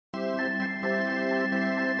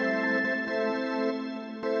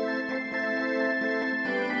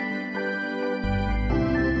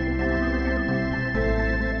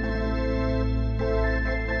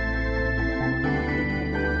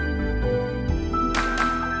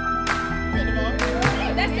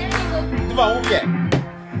Devon, where we at?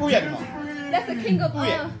 Where we at, Devon? That's the king of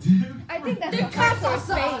I think that's the castle of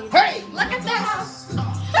spades. Hey! Look at that!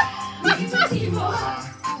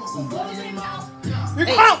 You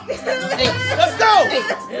come! Hey. Let's go! Hey,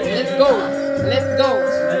 let's go. Let's go.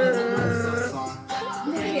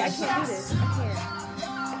 Hey, I can't do this. I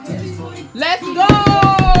can't. Let's go.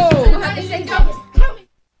 I don't have to say go.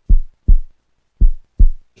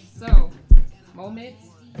 So, moments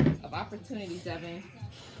of opportunity, Devin.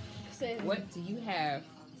 What do you have?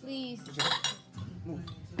 Please.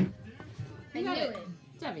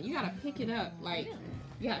 Devin, you gotta pick it up. Like,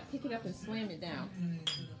 you gotta pick it up and slam it down.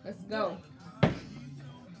 Let's go.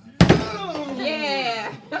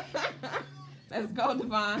 Yeah. Let's go,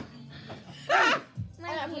 Devon. I'm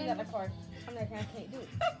putting out the card. I can't do it.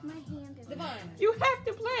 My hand is Devon. You have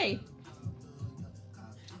to play.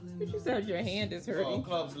 You said your hand is hurting. Oh,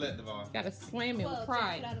 clubs let Devon. Gotta slam it with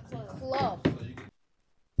pride. Club.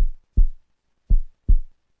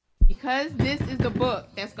 Because this is the book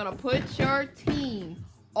that's gonna put your team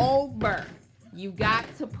over, you got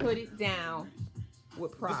to put it down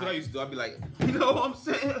with pride. That's what I used to do. I'd be like, you know what I'm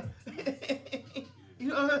saying? You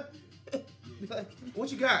know,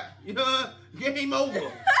 what you got? You know, game over.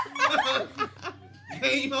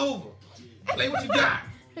 Game over. Play what you got.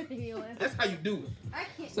 That's how you do it. I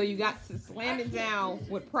can't. So you got to slam it down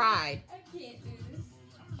with pride. I can't do this.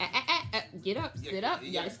 Get up, sit up.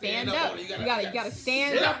 You gotta stand stand up. up. You gotta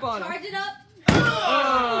stand up on Charge it. it up.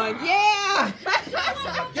 Oh yeah!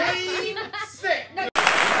 Game set. Danielle,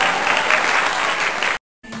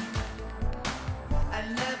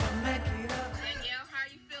 how are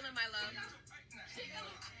you feeling, my love?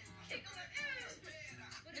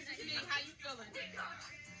 Mr. T, how you feeling?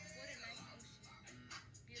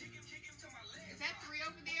 Is that 3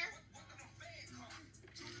 over there?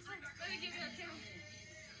 Let me give you a count.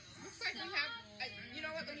 Looks like we have. You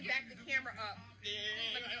know what? Let me back the camera up.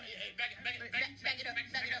 Back it up.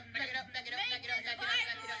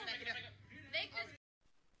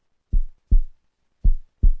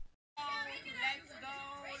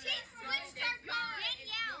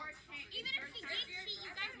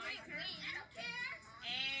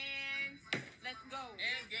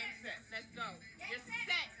 Let's go. You're set.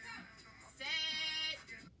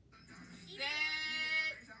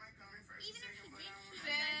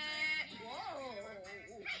 Set. Whoa.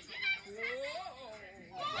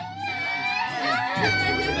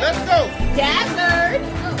 Let's go. Gathered.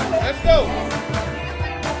 Let's go.